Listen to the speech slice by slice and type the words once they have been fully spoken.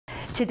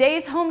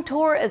Today's home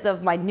tour is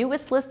of my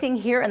newest listing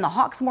here in the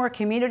Hawksmoor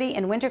community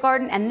in Winter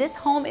Garden, and this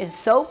home is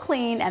so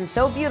clean and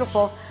so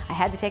beautiful, I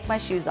had to take my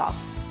shoes off.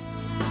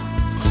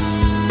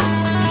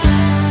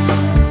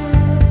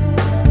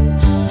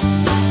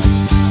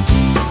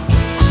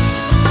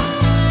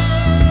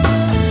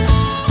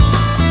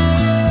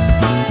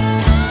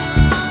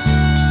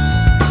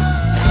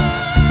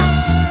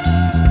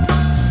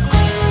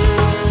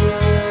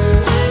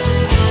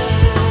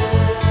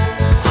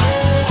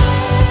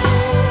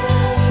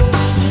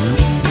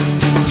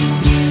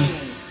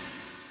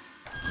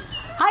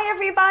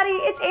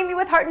 It's Amy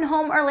with Heart and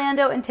Home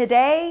Orlando, and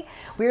today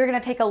we're going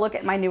to take a look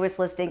at my newest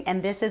listing,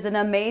 and this is an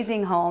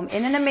amazing home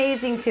in an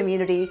amazing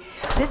community.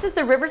 This is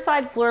the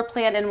Riverside floor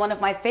plan in one of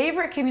my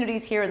favorite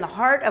communities here in the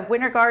heart of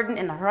Winter Garden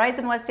in the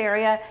Horizon West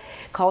area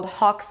called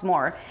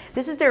Hawksmoor.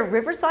 This is their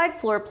Riverside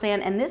floor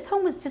plan, and this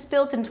home was just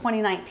built in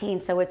 2019,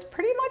 so it's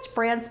pretty much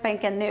brand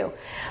spanking new.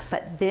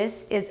 But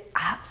this is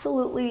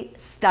absolutely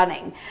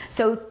stunning.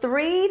 So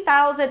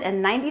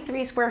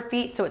 3,093 square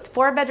feet, so it's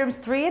 4 bedrooms,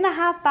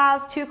 3.5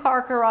 baths,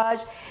 2-car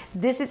garage.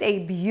 This is a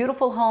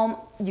beautiful home.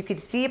 You can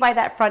see by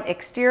that front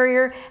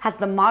exterior, has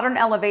the modern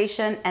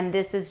elevation, and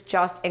this is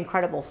just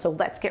incredible. So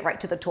let's get right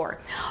to the tour.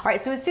 All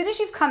right, so as soon as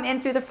you've come in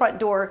through the front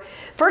door,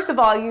 first of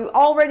all, you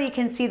already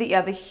can see that you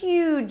have a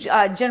huge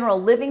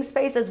general living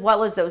space, as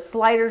well as those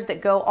sliders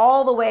that go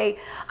all the way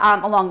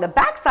along the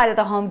back side of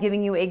the home,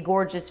 giving you a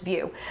gorgeous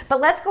view.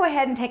 But let's go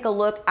ahead and take a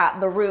look at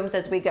the rooms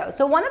as we go.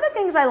 So one of the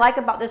things I like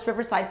about this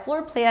Riverside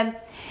floor plan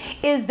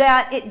is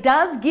that it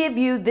does give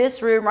you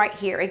this room right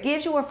here. It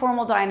gives you a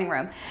formal dining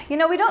room. You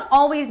know, we don't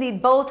always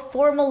need both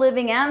formal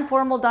living and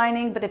formal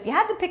dining, but if you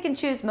had to pick and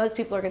choose, most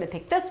people are going to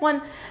pick this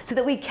one so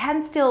that we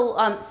can still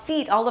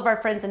seat all of our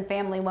friends and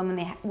family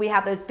when we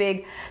have those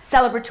big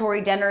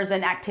celebratory dinners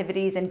and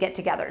activities and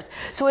get-togethers.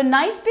 So a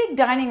nice big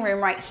dining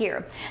room right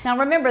here. Now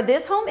remember,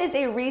 this home is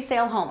a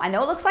resale home. I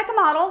know it looks like a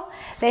model.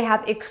 They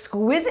have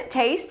exquisite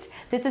taste.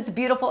 This is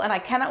beautiful, and I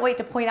cannot wait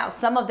to point out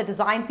some of the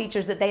design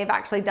features that they have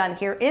actually done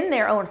here in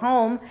their own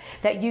home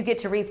that you get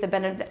to reap the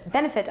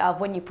benefit of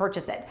when you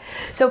purchase it.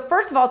 So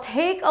first of all,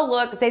 take a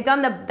look. They've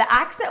done the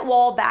accent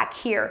wall back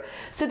here.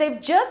 So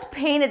they've just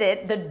painted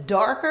it the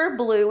darker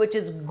blue, which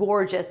is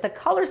gorgeous. The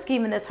color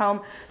scheme in this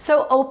home,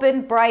 so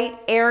open, bright,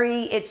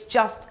 airy. It's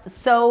just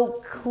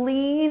so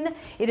clean.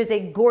 It is a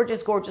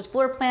gorgeous, gorgeous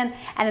floor plan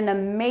and an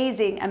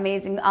amazing,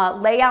 amazing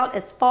layout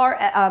as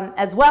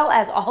well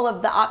as all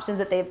of the options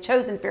that they've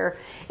chosen for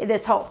in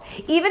this home.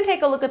 Even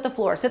take a look at the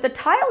floor. So the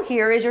tile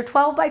here is your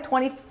 12 by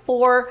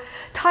 24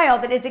 tile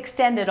that is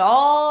extended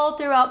all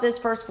throughout this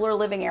first floor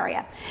living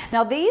area.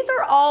 Now these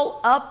are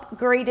all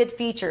upgraded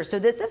features. So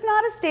this is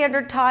not a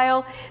standard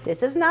tile.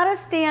 This is not a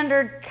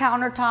standard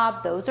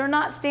countertop. Those are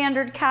not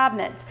standard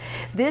cabinets.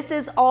 This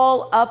is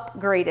all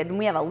upgraded, and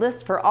we have a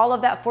list for all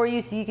of that for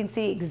you so you can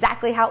see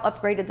exactly how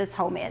upgraded this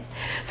home is.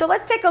 So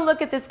let's take a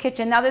look at this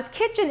kitchen. Now this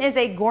kitchen is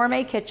a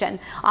gourmet kitchen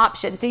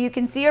option. So you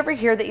can see over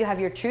here that you have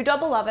your true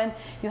double oven,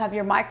 you have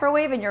your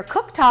microwave and your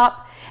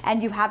cooktop,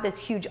 and you have this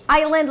huge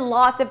island,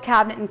 lots of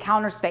cabinet and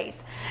counter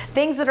space.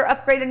 Things that are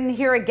upgraded in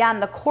here, again,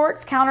 the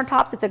quartz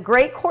countertops. It's a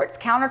great quartz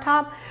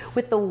countertop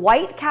with the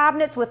white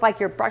cabinets with like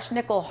your brushed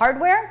nickel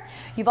hardware.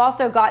 You've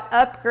also got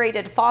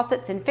upgraded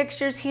faucets and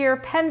fixtures here,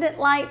 pendant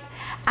lights,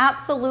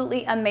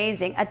 absolutely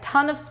amazing. A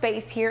ton of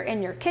space here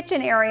in your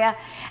kitchen area.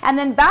 And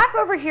then back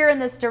over here in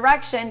this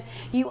direction,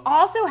 you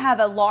also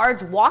have a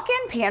large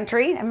walk-in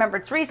pantry. Remember,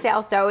 it's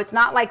resale, so it's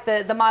not like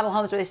the model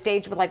homes where they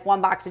stage with like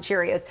one box of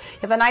Cheerios. You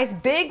have a nice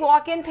big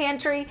walk-in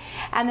pantry,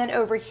 and then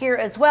over here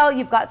as well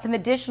you've got some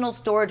additional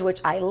storage, which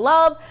I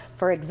love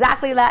for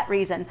exactly that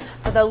reason,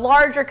 for the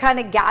larger kind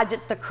of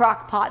gadgets, the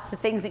crock pots, the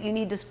things that you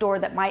need to store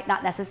that might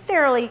not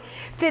necessarily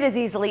fit as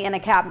easily in a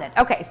cabinet.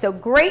 Okay, so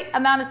great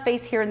amount of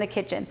space here in the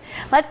kitchen.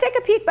 Let's take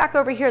a peek back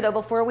over here though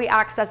before we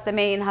access the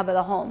main hub of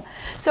the home.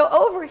 So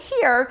over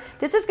here,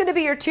 this is going to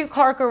be your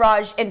 2-car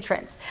garage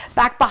entrance.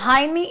 Back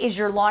behind me is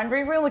your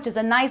laundry room, which is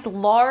a nice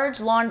large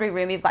laundry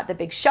room. You've got the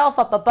big shelf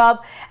up above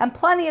and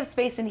plenty of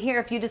space in here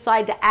if you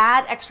decide to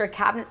add extra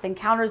cabinets and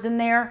counters in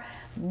there.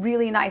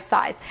 Really nice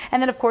size. And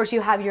then of course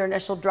you have your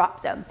initial drop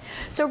zone.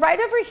 So right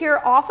over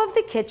here off of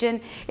the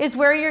kitchen is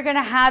where you're going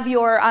to have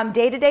your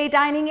day-to-day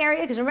dining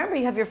area, because remember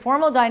you have your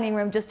formal dining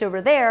room just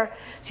over there.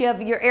 So you have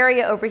your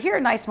area over here,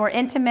 nice, more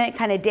intimate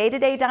kind of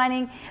day-to-day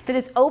dining that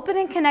is open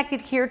and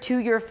connected here to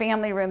your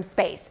family room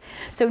space.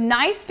 So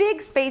nice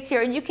big space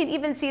here, and you can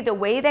even see the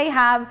way they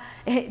have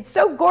it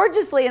so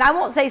gorgeously, and I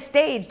won't say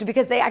staged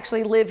because they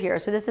actually live here.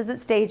 So this isn't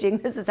staging,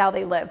 this is how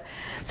they live.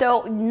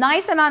 So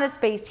nice amount of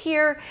space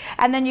here,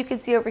 and then you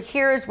can see over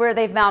here is where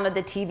they've mounted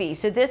the TV.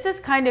 So this is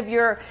kind of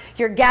your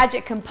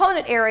gadget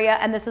component area,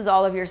 and this is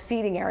all of your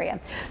seating area.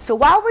 So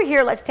while we're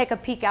here, let's take a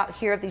peek out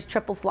here of these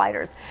triple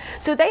sliders.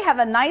 So they have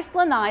a nice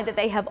lanai that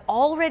they have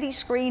already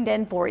screened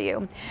in for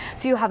you.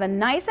 So you have a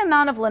nice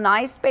amount of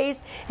lanai space.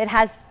 It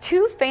has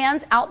 2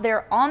 fans out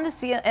there on the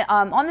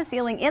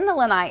ceiling in the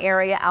lanai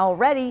area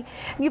already.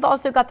 You've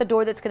also got the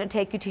door that's going to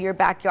take you to your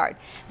backyard.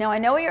 Now I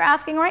know what you're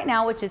asking right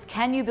now, which is,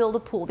 can you build a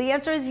pool? The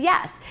answer is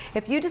yes.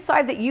 If you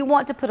decide that you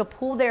want to put a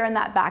pool there in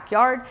that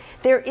backyard,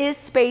 there is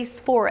space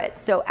for it.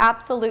 So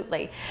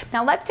absolutely.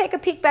 Now let's take a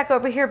peek back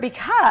over here,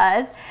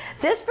 because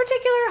this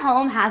particular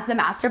home has the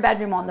master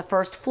bedroom on the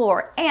first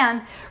floor.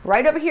 And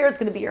right over here is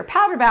going to be your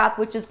powder bath,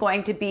 which is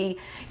going to be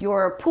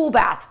your pool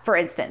bath, for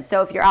instance.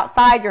 So if you're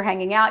outside, you're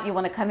hanging out, you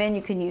want to come in,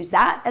 you can use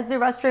that as the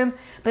restroom,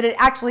 but it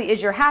actually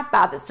is your half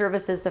bath that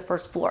services the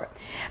first floor.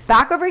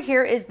 Back over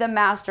here is the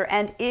master,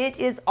 and it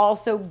is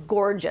also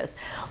gorgeous.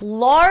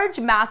 Large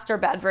master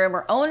bedroom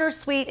or owner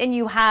suite, and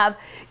you have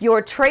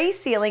your tray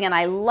ceiling, and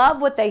I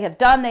love what they have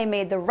done. They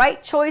made the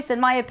right choice in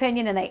my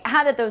opinion, and they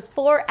added those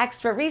 4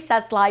 extra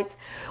recessed lights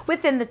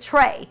within the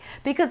tray,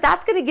 because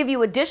that's going to give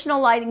you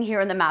additional lighting here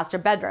in the master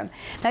bedroom.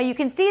 Now you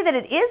can see that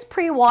it is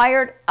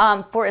pre-wired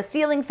for a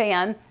ceiling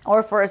fan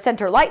or for a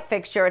center light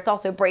fixture. It's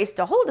also braced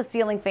to hold a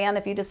ceiling fan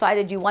if you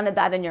decided you wanted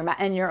that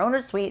in your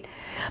owner's suite.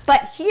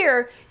 But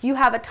here you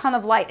have a ton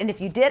of light, and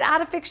if you did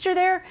add a fixture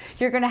there,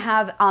 you're going to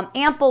have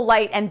ample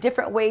light and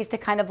different ways to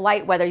kind of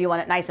light, whether you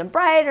want it nice and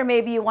bright or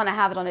maybe you want to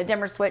have it on a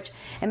dimmer switch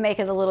and make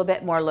it a little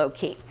bit more low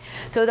key.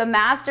 So the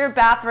master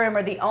bathroom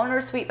or the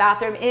owner's suite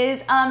bathroom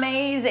is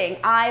amazing.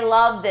 I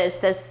love this.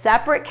 The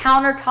separate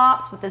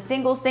countertops with the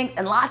single sinks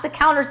and lots of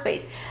counter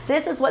space.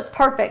 This is what's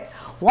perfect.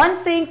 One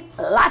sink,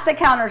 lots of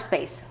counter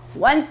space.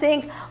 One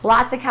sink,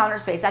 lots of counter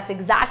space. That's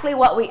exactly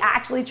what we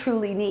actually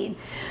truly need.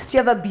 So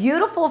you have a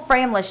beautiful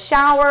frameless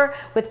shower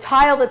with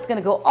tile that's going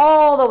to go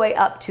all the way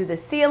up to the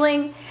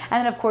ceiling. And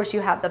then of course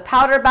you have the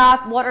powder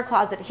bath, water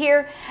closet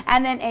here,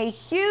 and then a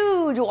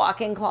huge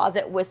walk-in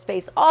closet with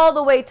space all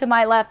the way to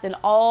my left and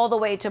all the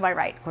way to my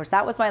right. Of course,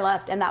 that was my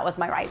left and that was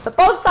my right, but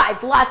both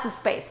sides, lots of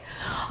space.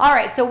 All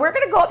right, so we're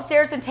going to go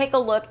upstairs and take a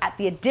look at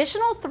the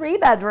additional 3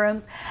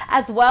 bedrooms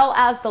as well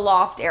as the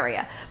loft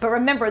area. But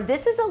remember,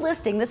 this is a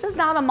listing. This is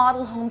not a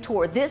model home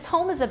tour. This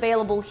home is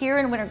available here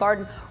in Winter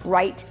Garden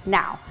right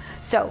now.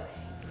 So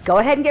go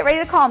ahead and get ready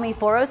to call me,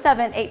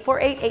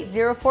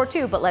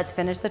 407-848-8042, but let's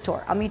finish the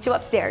tour. I'll meet you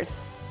upstairs.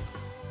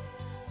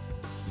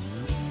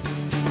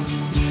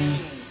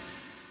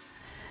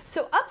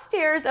 So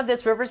upstairs of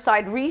this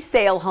Riverside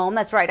resale home,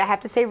 that's right, I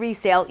have to say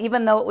resale,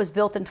 even though it was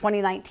built in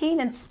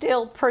 2019 and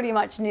still pretty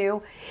much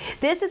new,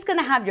 this is going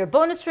to have your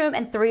bonus room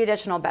and 3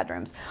 additional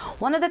bedrooms.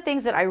 One of the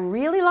things that I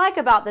really like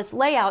about this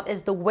layout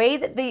is the way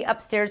that the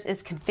upstairs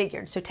is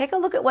configured. So take a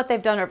look at what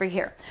they've done over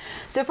here.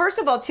 So first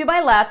of all, to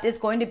my left is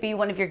going to be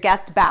one of your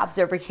guest baths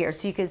over here.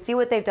 So you can see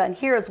what they've done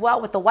here as well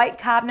with the white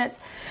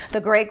cabinets,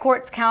 the gray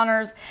quartz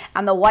counters,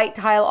 and the white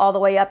tile all the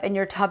way up in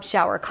your tub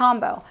shower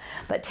combo.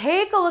 But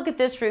take a look at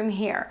this room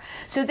here.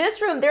 So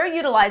this room, they're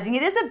utilizing,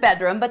 it is a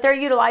bedroom, but they're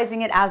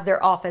utilizing it as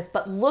their office.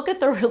 But look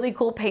at the really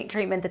cool paint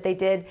treatment that they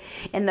did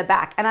in the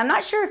back. And I'm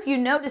not sure if you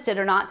noticed it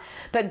or not,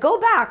 but go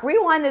back,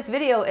 rewind this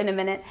video in a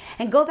minute,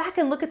 and go back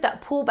and look at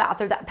that pool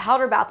bath or that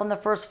powder bath on the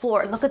first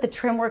floor. And look at the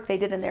trim work they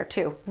did in there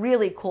too.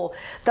 Really cool.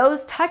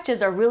 Those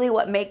touches are really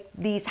what make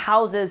these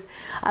houses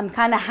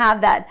kind of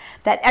have that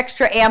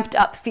extra amped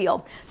up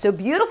feel. So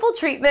beautiful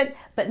treatment,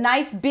 but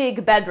nice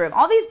big bedroom.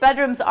 All these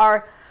bedrooms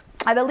are,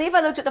 I believe I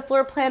looked at the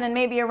floor plan and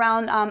maybe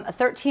around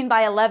 13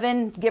 by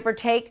 11, give or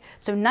take.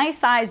 So nice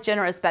size,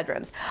 generous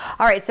bedrooms.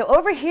 All right, so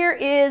over here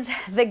is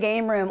the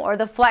game room or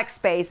the flex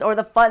space or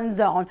the fun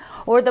zone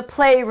or the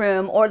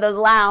playroom or the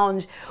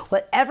lounge.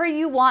 Whatever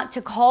you want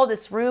to call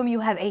this room,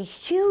 you have a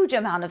huge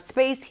amount of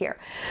space here.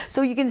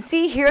 So you can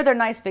see here they're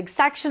nice big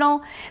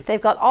sectional. They've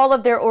got all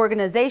of their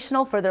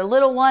organizational for their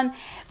little one.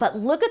 But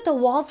look at the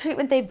wall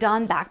treatment they've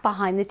done back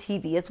behind the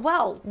TV as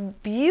well.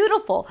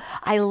 Beautiful.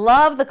 I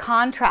love the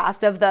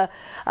contrast of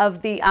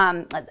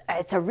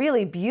it's a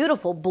really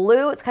beautiful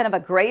blue. It's kind of a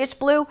grayish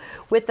blue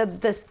with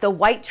the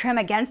white trim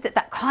against it.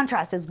 That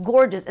contrast is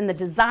gorgeous and the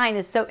design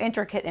is so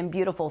intricate and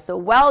beautiful. So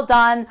well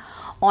done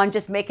on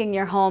just making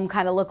your home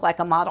kind of look like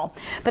a model.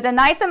 But a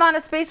nice amount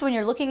of space when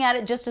you're looking at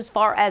it just as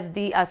far as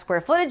the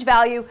square footage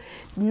value.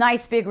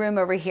 Nice big room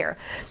over here.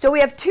 So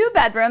we have 2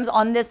 bedrooms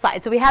on this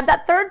side. So we have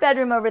that 3rd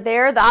bedroom over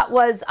there. That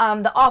was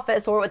the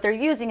office, or what they're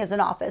using as an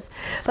office.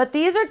 But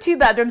these are 2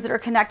 bedrooms that are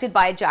connected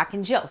by a Jack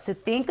and Jill. So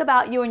think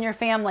about you and your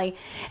family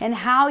and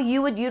how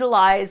you would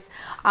utilize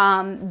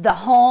the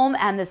home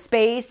and the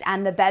space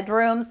and the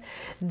bedrooms.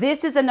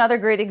 This is another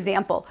great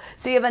example.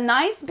 So you have a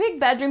nice big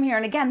bedroom here.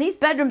 And again, these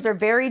bedrooms are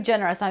very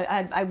generous.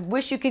 I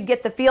wish you could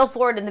get the feel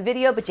for it in the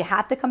video, but you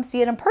have to come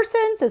see it in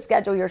person. So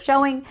schedule your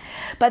showing.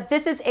 But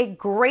this is a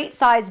great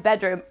size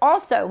bedroom.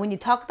 Also, when you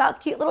talk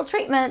about cute little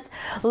treatments,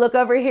 look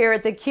over here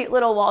at the cute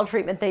little wall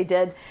treatment they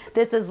did.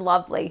 This is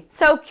lovely.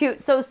 So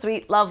cute, so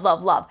sweet. Love,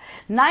 love, love.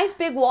 Nice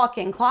big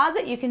walk-in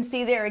closet. You can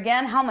see there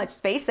again how much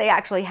space they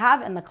actually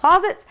have in the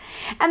closets.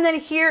 And then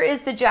here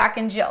is the Jack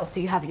and Jill. So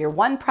you have your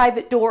one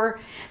private door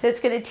that's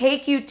going to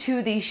take you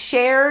to the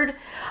shared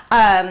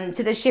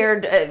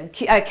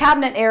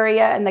cabinet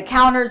area and the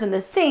counters and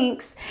the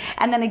sinks.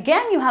 And then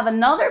again, you have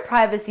another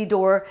privacy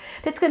door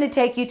that's going to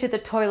take you to the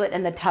toilet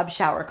and the tub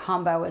shower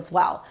combo as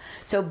well.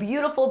 So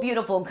beautiful,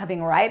 beautiful. And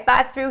coming right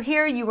back through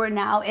here, you are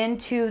now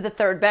into the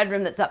 3rd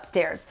bedroom that's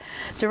upstairs.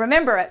 So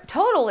remember,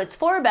 total it's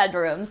 4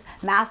 bedrooms,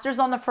 master's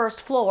on the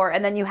first floor,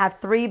 and then you have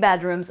 3 bedrooms.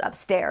 bedrooms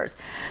upstairs.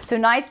 So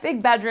nice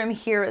big bedroom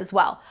here as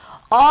well.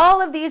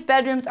 All of these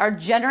bedrooms are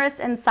generous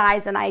in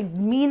size, and I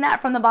mean that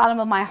from the bottom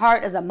of my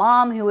heart as a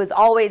mom who has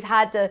always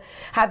had to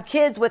have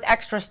kids with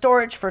extra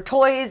storage for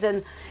toys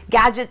and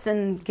gadgets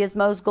and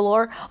gizmos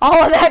galore,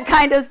 all of that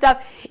kind of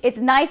stuff. It's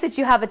nice that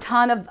you have a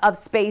ton of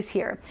space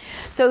here.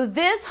 So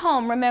this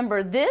home,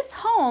 remember, this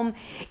home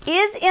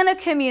is in a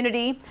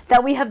community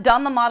that we have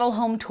done the model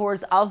home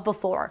tours of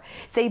before.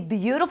 It's a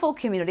beautiful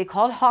community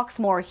called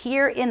Hawksmoor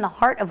here in the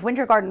heart of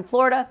Winter Garden,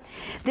 Florida.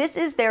 This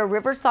is their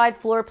Riverside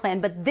floor plan,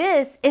 but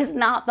this is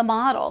not the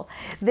model.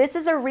 This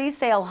is a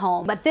resale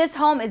home, but this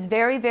home is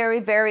very, very,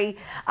 very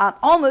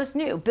almost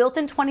new, built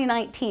in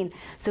 2019.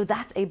 So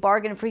that's a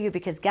bargain for you,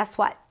 because guess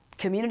what?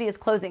 Community is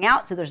closing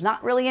out, so there's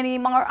not really any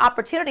more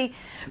opportunity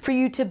for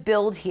you to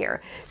build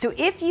here. So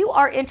if you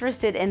are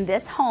interested in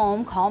this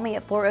home, call me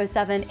at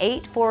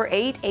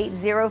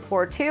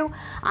 407-848-8042.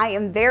 I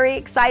am very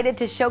excited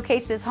to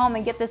showcase this home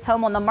and get this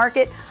home on the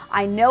market.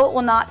 I know it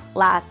will not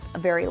last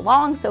very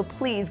long, so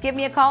please give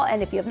me a call.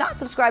 And if you have not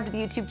subscribed to the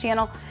YouTube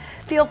channel,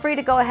 feel free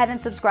to go ahead and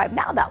subscribe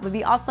now. That would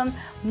be awesome.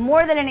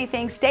 More than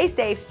anything, stay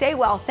safe, stay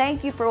well.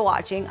 Thank you for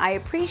watching. I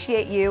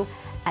appreciate you.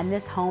 And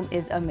this home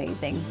is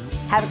amazing.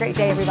 Have a great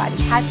day, everybody.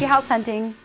 Happy house hunting.